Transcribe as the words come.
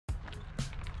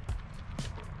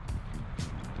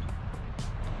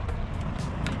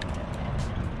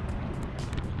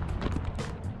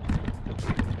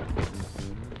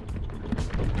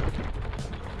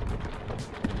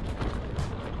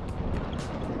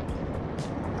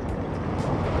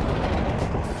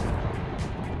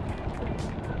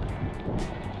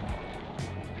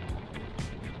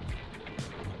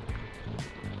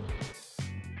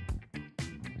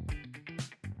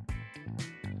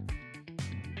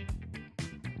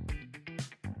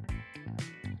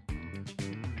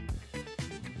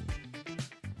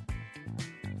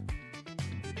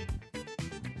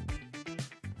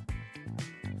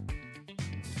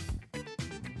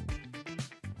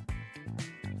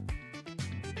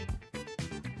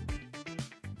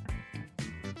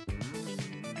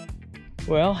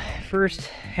Well, first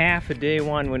half of day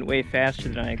one went way faster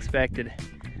than I expected.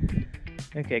 I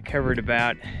think I covered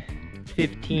about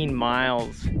 15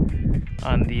 miles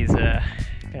on these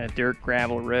kind of dirt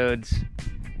gravel roads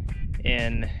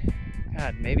in,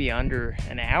 God, maybe under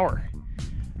an hour,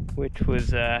 which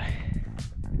was not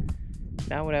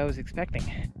what I was expecting.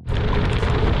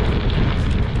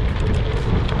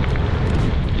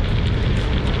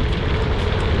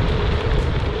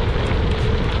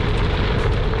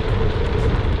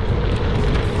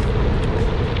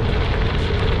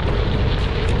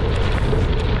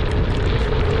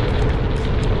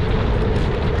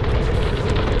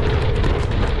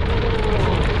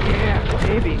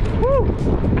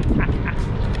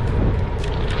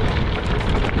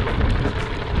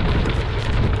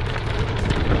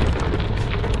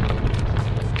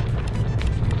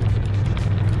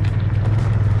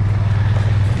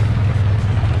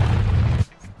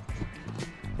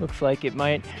 Looks like it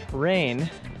might rain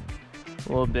a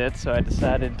little bit, so I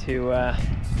decided to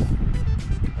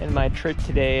end my trip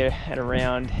today at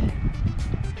around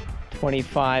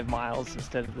 25 miles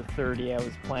instead of the 30 I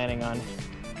was planning on.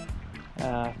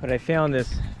 But I found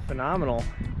this phenomenal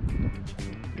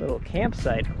little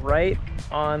campsite right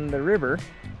on the river,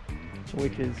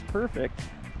 which is perfect,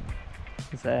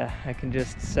 because I can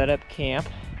just set up camp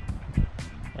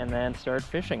and then start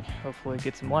fishing, hopefully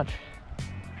get some lunch.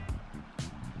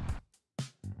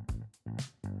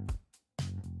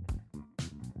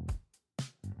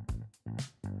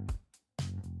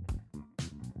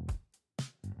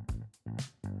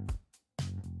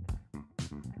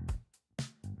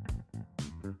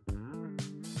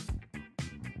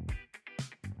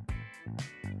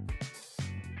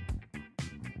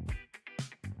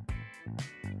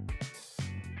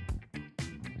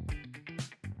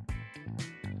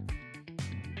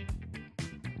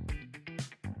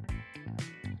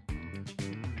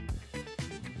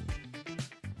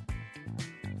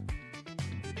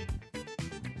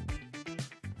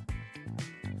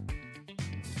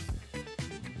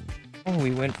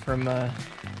 We went from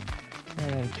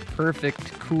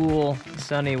perfect, cool,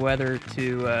 sunny weather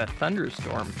to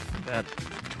thunderstorm in about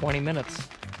 20 minutes.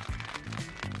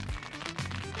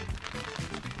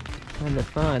 Kind of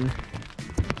fun.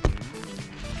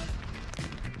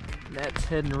 That's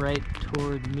heading right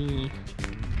toward me.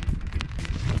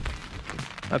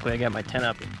 Luckily I got my tent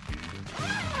up.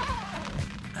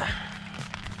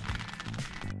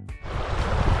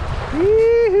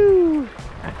 Woo-hoo!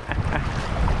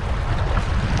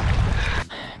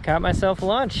 Caught myself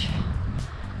lunch.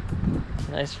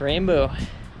 Nice rainbow.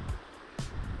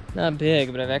 Not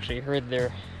big, but I've actually heard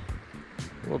they're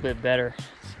a little bit better,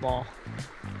 small.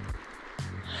 So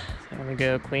I'm gonna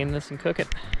go clean this and cook it.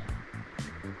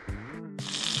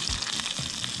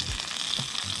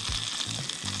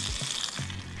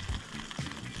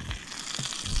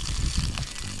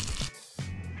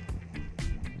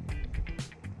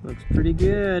 Looks pretty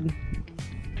good.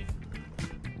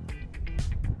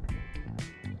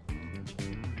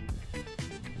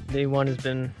 Day one has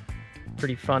been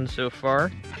pretty fun so far.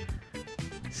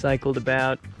 Cycled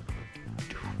about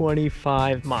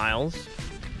 25 miles,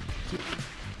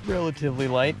 relatively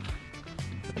light,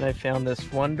 and I found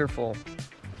this wonderful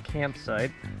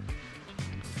campsite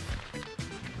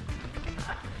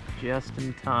just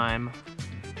in time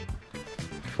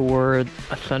for a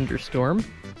thunderstorm.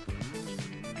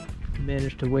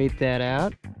 Managed to wait that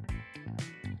out.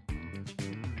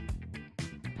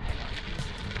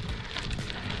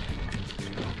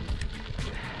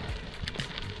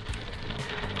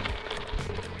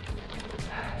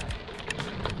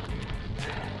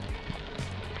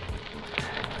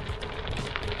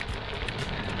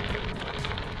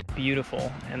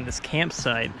 Beautiful, and this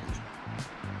campsite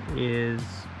is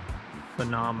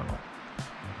phenomenal.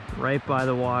 Right by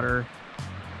the water,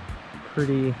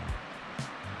 pretty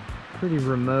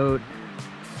remote.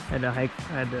 Had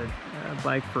to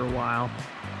bike for a while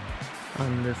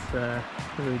on this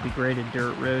really degraded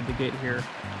dirt road to get here,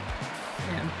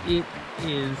 and it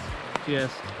is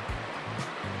just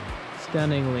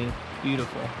stunningly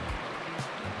beautiful.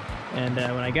 And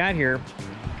when I got here,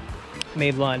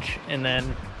 made lunch and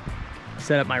then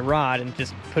set up my rod and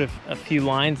just put a few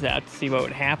lines out to see what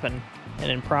would happen.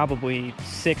 And in probably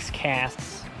 6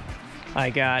 casts,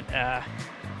 I got a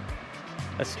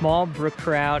small brook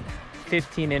trout,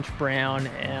 15-inch brown,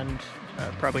 and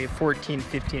probably a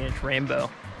 15-inch rainbow.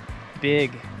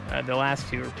 Big. The last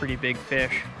 2 were pretty big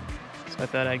fish. So I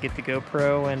thought I'd get the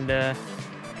GoPro and do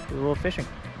a little fishing.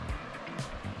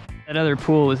 That other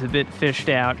pool was a bit fished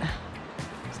out.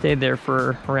 Stayed there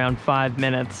for around 5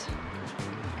 minutes.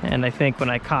 And I think when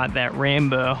I caught that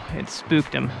rainbow, it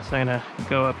spooked him. So I'm gonna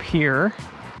go up here.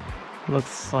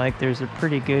 Looks like there's a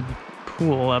pretty good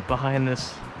pool up behind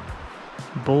this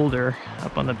boulder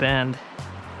up on the bend.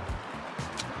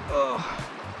 Oh.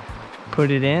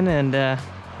 Put it in and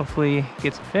hopefully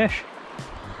get some fish.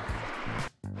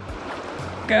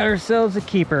 Got ourselves a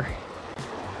keeper.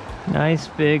 Nice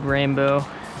big rainbow.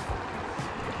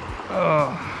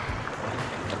 Oh.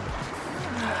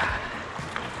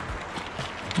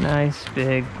 Nice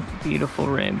big beautiful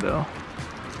rainbow.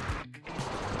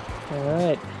 All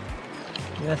right,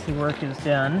 messy work is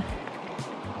done.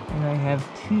 And I have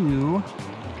 2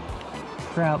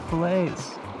 trout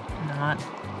fillets. Not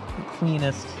the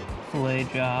cleanest fillet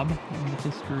job in the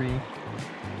history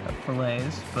of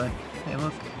fillets, but they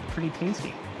look pretty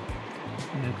tasty.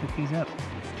 I'm gonna cook these up.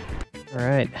 All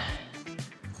right,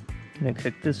 I'm gonna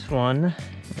cook this one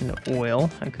in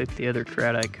oil. I cooked the other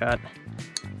trout I caught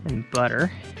in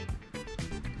butter.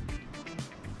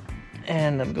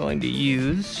 And I'm going to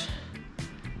use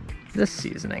this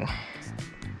seasoning.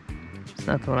 It's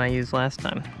not the one I used last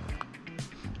time.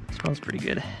 It smells pretty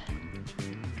good.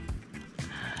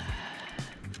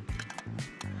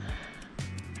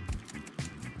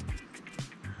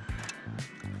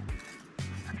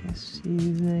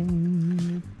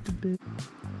 Seasoning a bit.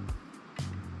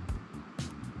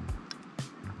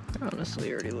 Honestly,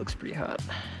 it already looks pretty hot.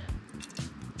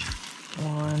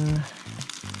 1 and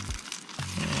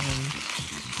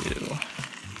 2.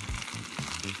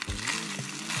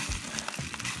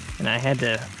 And I had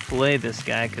to fillet this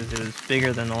guy because it was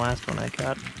bigger than the last one I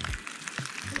caught.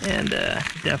 And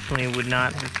definitely would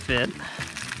not have fit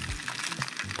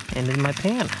into my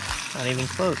pan. Not even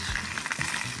close.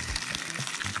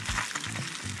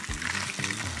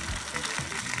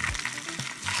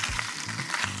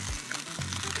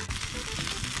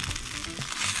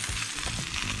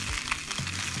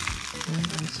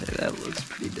 I'd say that looks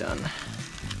pretty done.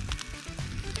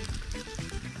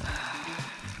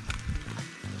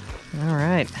 All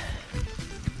right,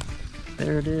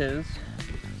 there it is.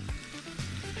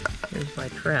 Here's my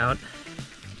trout.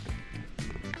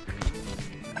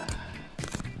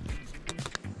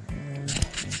 And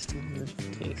let's give it a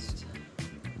taste.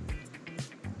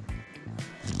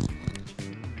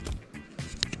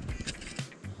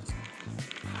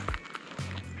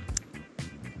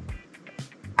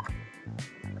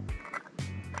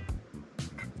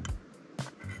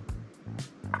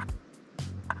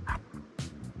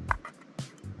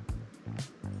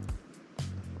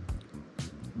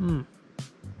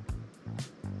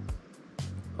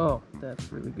 Oh,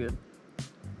 that's really good.